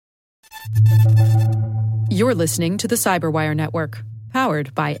You're listening to the Cyberwire Network,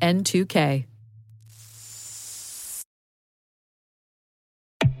 powered by N2K.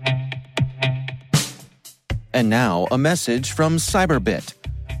 And now, a message from Cyberbit.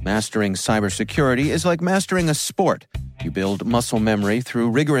 Mastering cybersecurity is like mastering a sport. You build muscle memory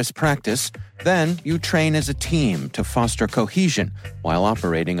through rigorous practice, then you train as a team to foster cohesion while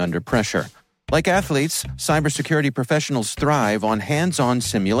operating under pressure. Like athletes, cybersecurity professionals thrive on hands-on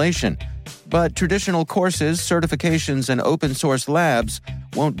simulation. But traditional courses, certifications, and open-source labs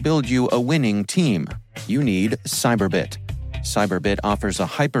won't build you a winning team. You need Cyberbit. Cyberbit offers a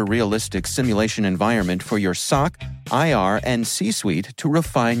hyper-realistic simulation environment for your SOC, IR, and C-suite to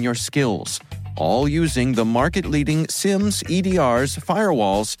refine your skills, all using the market-leading SIMs, EDRs,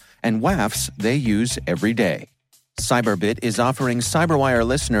 firewalls, and WAFs they use every day. Cyberbit is offering Cyberwire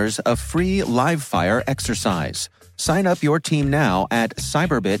listeners a free live-fire exercise. Sign up your team now at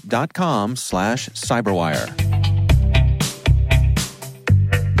cyberbit.com/cyberwire.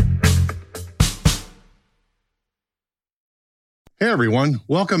 Hey everyone,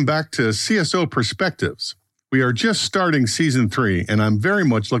 welcome back to CSO Perspectives. We are just starting Season 3, and I'm very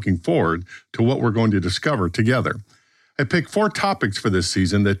much looking forward to what we're going to discover together. I picked 4 topics for this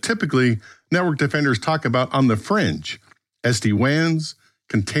season that typically network defenders talk about on the fringe: SD-WANs,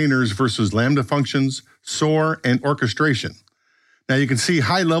 containers versus Lambda functions, SOAR, and orchestration. Now you can see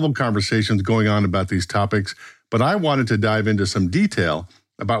high-level conversations going on about these topics, but I wanted to dive into some detail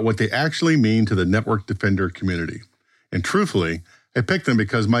about what they actually mean to the network defender community. And truthfully, I picked them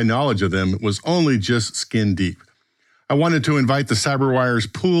because my knowledge of them was only just skin deep. I wanted to invite the Cyberwire's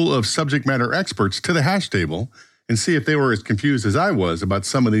pool of subject matter experts to the hash table and see if they were as confused as I was about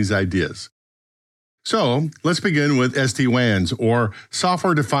some of these ideas. So let's begin with SD-WANs, or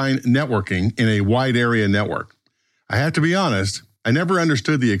software-defined networking in a wide area network. I have to be honest, I never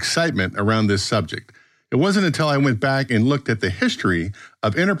understood the excitement around this subject. It wasn't until I went back and looked at the history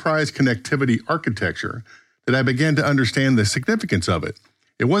of enterprise connectivity architecture that I began to understand the significance of it.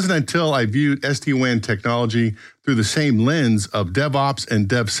 It wasn't until I viewed SD-WAN technology through the same lens of DevOps and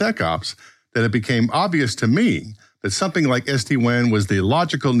DevSecOps that it became obvious to me that something like SD-WAN was the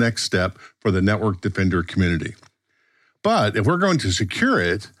logical next step for the network defender community. But if we're going to secure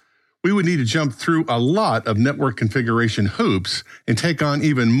it, we would need to jump through a lot of network configuration hoops and take on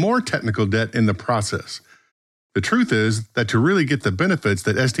even more technical debt in the process. The truth is that to really get the benefits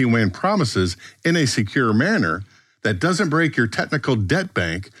that SD-WAN promises in a secure manner that doesn't break your technical debt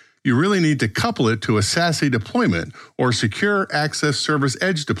bank, you really need to couple it to a SASE deployment or secure access service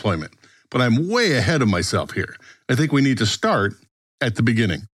edge deployment. But I'm way ahead of myself here. I think we need to start at the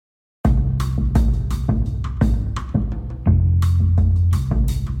beginning.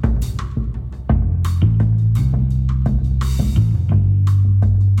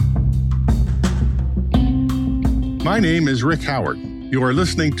 My name is Rick Howard. You are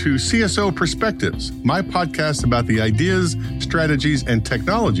listening to CSO Perspectives, my podcast about the ideas, strategies, and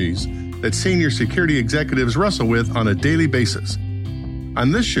technologies that senior security executives wrestle with on a daily basis.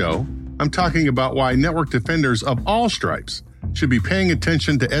 On this show, I'm talking about why network defenders of all stripes should be paying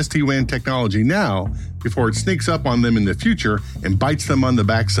attention to SD-WAN technology now before it sneaks up on them in the future and bites them on the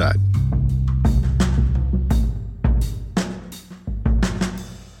backside.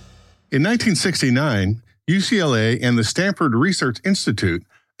 In 1969, UCLA and the Stanford Research Institute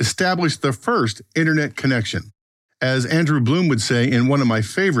established the first internet connection. As Andrew Bloom would say in one of my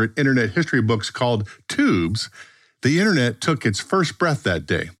favorite internet history books called Tubes, the internet took its first breath that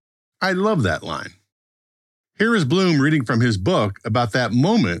day. I love that line. Here is Bloom reading from his book about that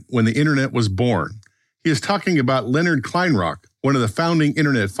moment when the internet was born. He is talking about Leonard Kleinrock, one of the founding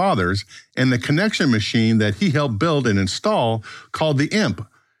internet fathers, and the connection machine that he helped build and install called the IMP,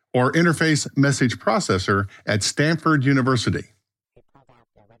 or Interface Message Processor, at Stanford University. He pulled out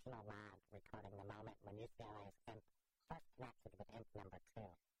the original log recording the moment when UCLA's IMP first connected with IMP number 2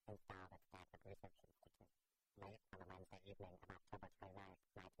 installed at Stanford Research Institute, late on a Wednesday evening of October 29,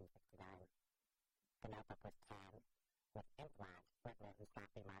 1969. The notebook was tabbed with IMP log written in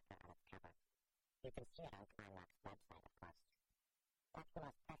Sharpie marker on its cover. You can see it on Kleinrock's website, of course. That's the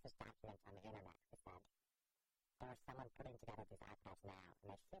most precious document on the internet, he said. There was someone putting together these archives now, and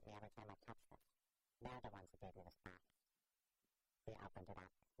they shoot me every time I touch them. They're the ones who gave me this box. He opened it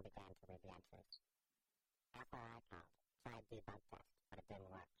up and began to read the entries. FRI called, tried debug test, but it didn't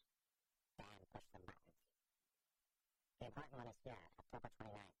work. Dan pushed some buttons. The important one is here, October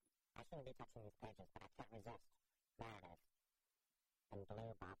 29th. I shouldn't be touching these pages, but I can't resist. There it is. In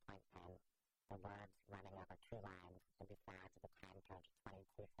blue ballpoint pen, the words running over 2 lines and besides the time code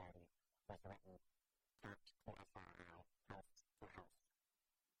 2230 was written: talk to SRI, host to host.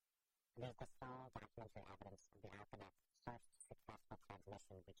 It is the sole documentary evidence of the ARPANET's first successful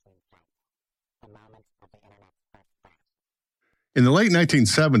transmission between sites, the moment of the Internet's first flash. In the late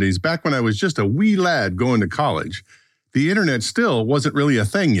 1970s, back when I was just a wee lad going to college, the Internet still wasn't really a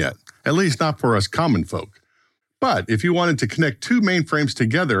thing yet, at least not for us common folk. But if you wanted to connect two mainframes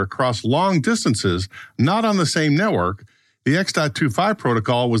together across long distances, not on the same network, the X.25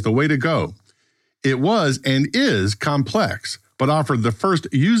 protocol was the way to go. It was and is complex, but offered the first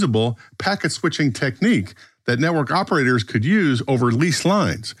usable packet switching technique that network operators could use over leased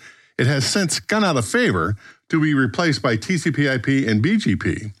lines. It has since gone out of favor to be replaced by TCP/IP and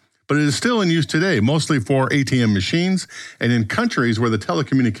BGP, but it is still in use today, mostly for ATM machines and in countries where the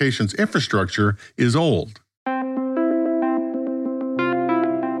telecommunications infrastructure is old.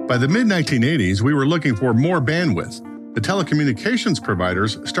 By the mid-1980s, we were looking for more bandwidth. The telecommunications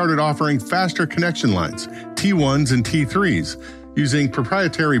providers started offering faster connection lines, T1s and T3s, using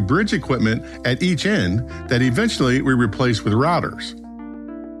proprietary bridge equipment at each end that eventually we replaced with routers.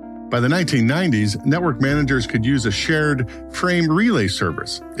 By the 1990s, network managers could use a shared frame relay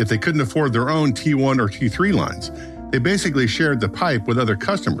service if they couldn't afford their own T1 or T3 lines. They basically shared the pipe with other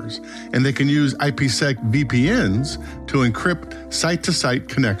customers, and they can use IPsec VPNs to encrypt site-to-site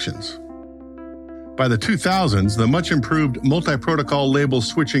connections. By the 2000s, the much-improved multi-protocol label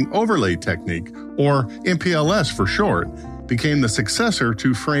switching overlay technique, or MPLS for short, became the successor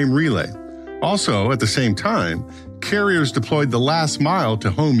to frame relay. Also, at the same time, carriers deployed the last mile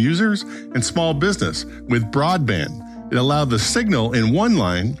to home users and small business with broadband. It allowed the signal in one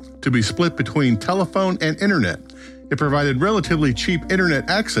line to be split between telephone and internet. It provided relatively cheap internet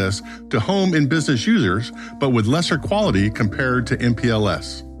access to home and business users, but with lesser quality compared to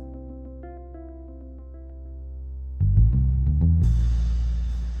MPLS.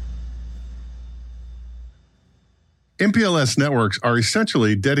 MPLS networks are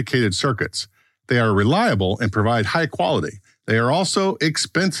essentially dedicated circuits. They are reliable and provide high quality. They are also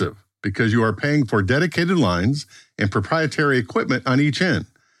expensive because you are paying for dedicated lines and proprietary equipment on each end.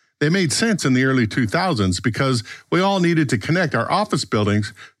 They made sense in the early 2000s because we all needed to connect our office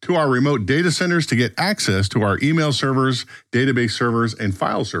buildings to our remote data centers to get access to our email servers, database servers, and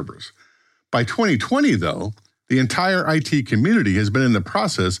file servers. By 2020, though, the entire IT community has been in the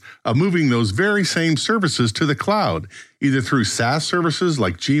process of moving those very same services to the cloud, either through SaaS services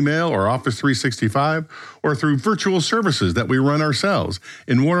like Gmail or Office 365, or through virtual services that we run ourselves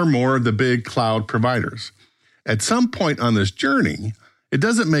in one or more of the big cloud providers. At some point on this journey, it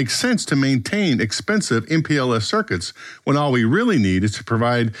doesn't make sense to maintain expensive MPLS circuits when all we really need is to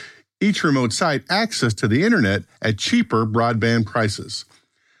provide each remote site access to the internet at cheaper broadband prices.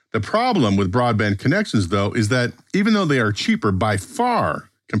 The problem with broadband connections, though, is that even though they are cheaper by far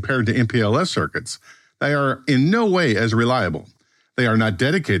compared to MPLS circuits, they are in no way as reliable. They are not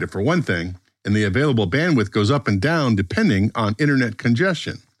dedicated, for one thing, and the available bandwidth goes up and down depending on internet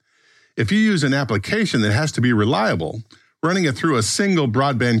congestion. If you use an application that has to be reliable, running it through a single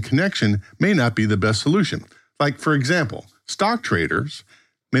broadband connection may not be the best solution. Like, for example, stock traders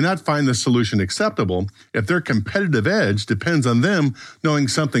may not find the solution acceptable if their competitive edge depends on them knowing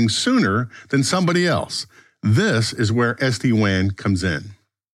something sooner than somebody else. This is where SD-WAN comes in.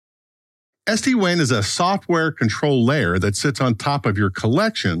 SD-WAN is a software control layer that sits on top of your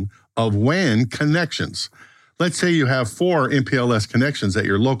collection of WAN connections. Let's say you have 4 MPLS connections at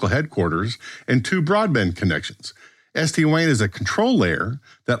your local headquarters and 2 broadband connections. SD-WAN is a control layer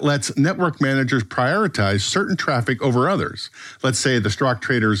that lets network managers prioritize certain traffic over others. Let's say the stock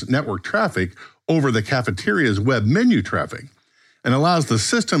trader's network traffic over the cafeteria's web menu traffic, and allows the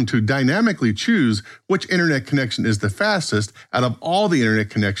system to dynamically choose which internet connection is the fastest out of all the internet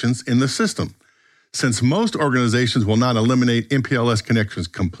connections in the system. Since most organizations will not eliminate MPLS connections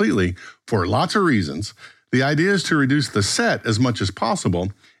completely for lots of reasons, the idea is to reduce the set as much as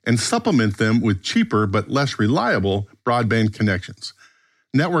possible and supplement them with cheaper but less reliable broadband connections.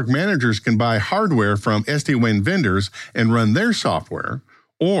 Network managers can buy hardware from SD-WAN vendors and run their software,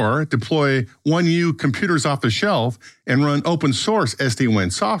 or deploy 1U computers off the shelf and run open source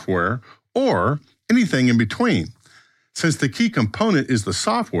SD-WAN software, or anything in between. Since the key component is the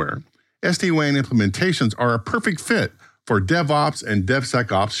software, SD-WAN implementations are a perfect fit for DevOps and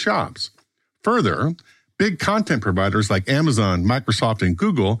DevSecOps shops. Further, big content providers like Amazon, Microsoft, and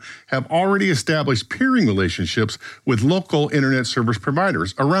Google have already established peering relationships with local internet service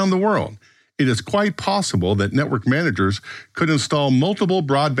providers around the world. It is quite possible that network managers could install multiple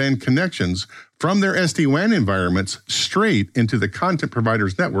broadband connections from their SD-WAN environments straight into the content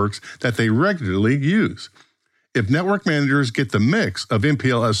providers' networks that they regularly use. If network managers get the mix of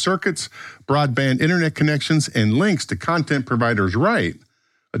MPLS circuits, broadband internet connections, and links to content providers right,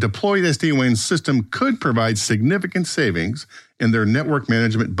 A deployed SD-WAN system could provide significant savings in their network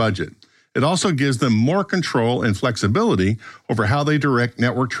management budget. It also gives them more control and flexibility over how they direct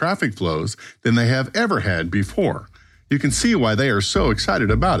network traffic flows than they have ever had before. You can see why they are so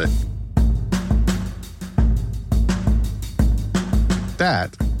excited about it.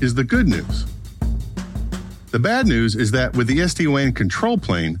 That is the good news. The bad news is that with the SD-WAN control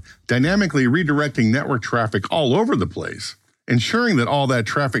plane dynamically redirecting network traffic all over the place, ensuring that all that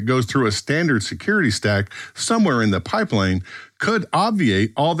traffic goes through a standard security stack somewhere in the pipeline could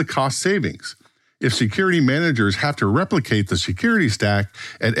obviate all the cost savings. If security managers have to replicate the security stack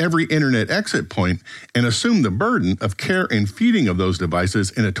at every internet exit point and assume the burden of care and feeding of those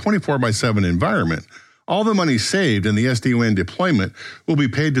devices in a 24/7 environment, all the money saved in the SD-WAN deployment will be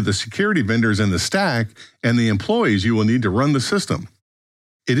paid to the security vendors in the stack and the employees you will need to run the system.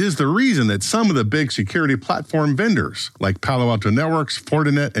 It is the reason that some of the big security platform vendors, like Palo Alto Networks,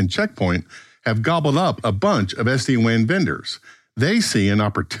 Fortinet, and Check Point, have gobbled up a bunch of SD-WAN vendors. They see an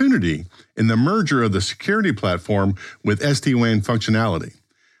opportunity in the merger of the security platform with SD-WAN functionality.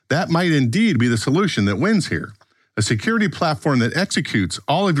 That might indeed be the solution that wins here. A security platform that executes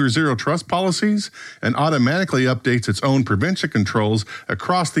all of your zero trust policies and automatically updates its own prevention controls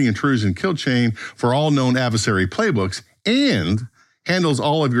across the intrusion kill chain for all known adversary playbooks and handles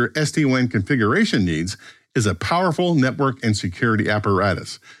all of your SD-WAN configuration needs is a powerful network and security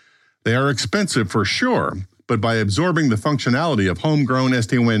apparatus. They are expensive for sure, but by absorbing the functionality of homegrown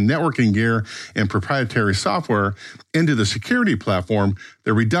SD-WAN networking gear and proprietary software into the security platform,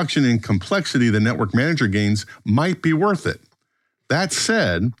 the reduction in complexity the network manager gains might be worth it. That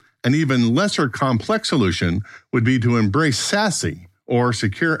said, an even lesser complex solution would be to embrace SASE, or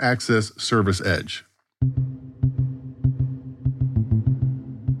Secure Access Service Edge.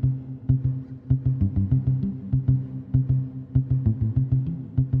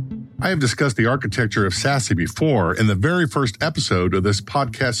 I have discussed the architecture of SASE before in the very first episode of this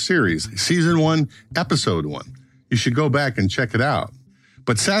podcast series, Season 1, Episode 1. You should go back and check it out.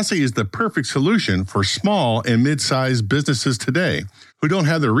 But SASE is the perfect solution for small and mid-sized businesses today who don't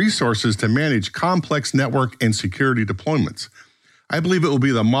have the resources to manage complex network and security deployments. I believe it will be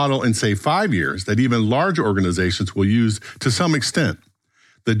the model in, say, 5 years that even large organizations will use to some extent.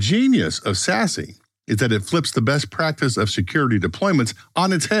 The genius of SASE is that it flips the best practice of security deployments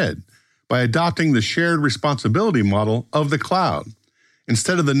on its head by adopting the shared responsibility model of the cloud.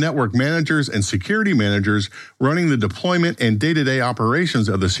 Instead of the network managers and security managers running the deployment and day-to-day operations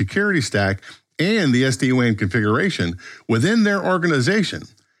of the security stack and the SD-WAN configuration within their organization,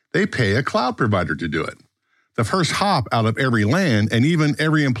 they pay a cloud provider to do it. The first hop out of every LAN and even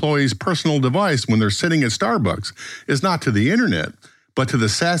every employee's personal device when they're sitting at Starbucks is not to the internet, but to the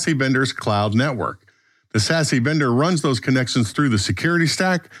SASE vendor's cloud network. The SASE vendor runs those connections through the security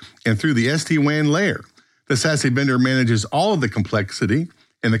stack and through the SD-WAN layer. The SASE vendor manages all of the complexity,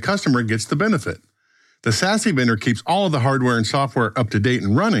 and the customer gets the benefit. The SASE vendor keeps all of the hardware and software up to date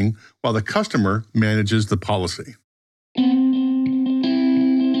and running, while the customer manages the policy.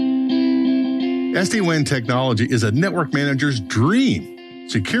 SD-WAN technology is a network manager's dream.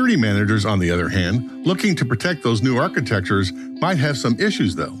 Security managers, on the other hand, looking to protect those new architectures, might have some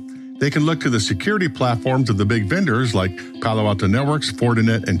issues, though. They can look to the security platforms of the big vendors like Palo Alto Networks,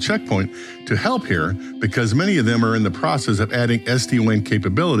 Fortinet, and Check Point to help here because many of them are in the process of adding SD-WAN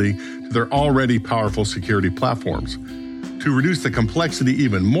capability to their already powerful security platforms. To reduce the complexity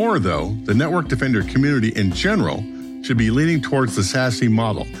even more, though, the network defender community in general should be leaning towards the SASE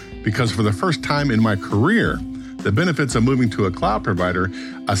model because for the first time in my career, the benefits of moving to a cloud provider,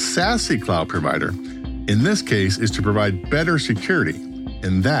 a SASE cloud provider, in this case, is to provide better security.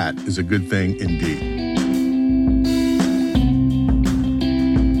 And that is a good thing indeed.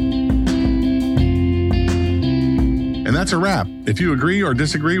 And that's a wrap. If you agree or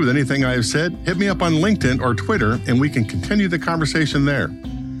disagree with anything I have said, hit me up on LinkedIn or Twitter and we can continue the conversation there.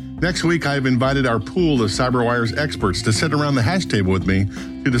 Next week, I have invited our pool of CyberWire's experts to sit around the hash table with me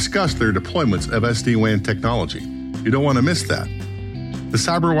to discuss their deployments of SD-WAN technology. You don't want to miss that. The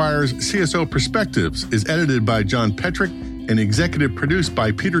CyberWire's CSO Perspectives is edited by John Petrick and executive produced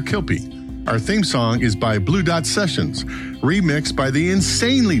by Peter Kilpie. Our theme song is by Blue Dot Sessions, remixed by the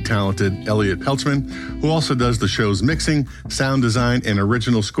insanely talented Elliot Peltzman, who also does the show's mixing, sound design, and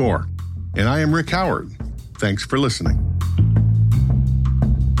original score. And I am Rick Howard. Thanks for listening.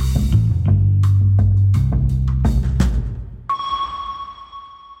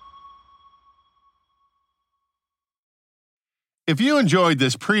 If you enjoyed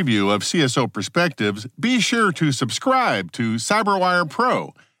this preview of CSO Perspectives, be sure to subscribe to CyberWire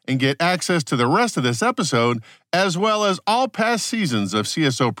Pro and get access to the rest of this episode, as well as all past seasons of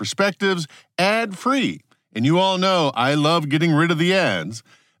CSO Perspectives ad-free. And you all know I love getting rid of the ads.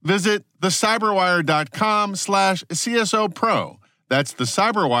 Visit thecyberwire.com/CSOPro. That's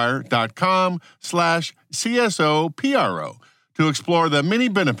thecyberwire.com/CSOPRO to explore the many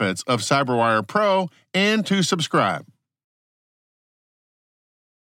benefits of CyberWire Pro and to subscribe.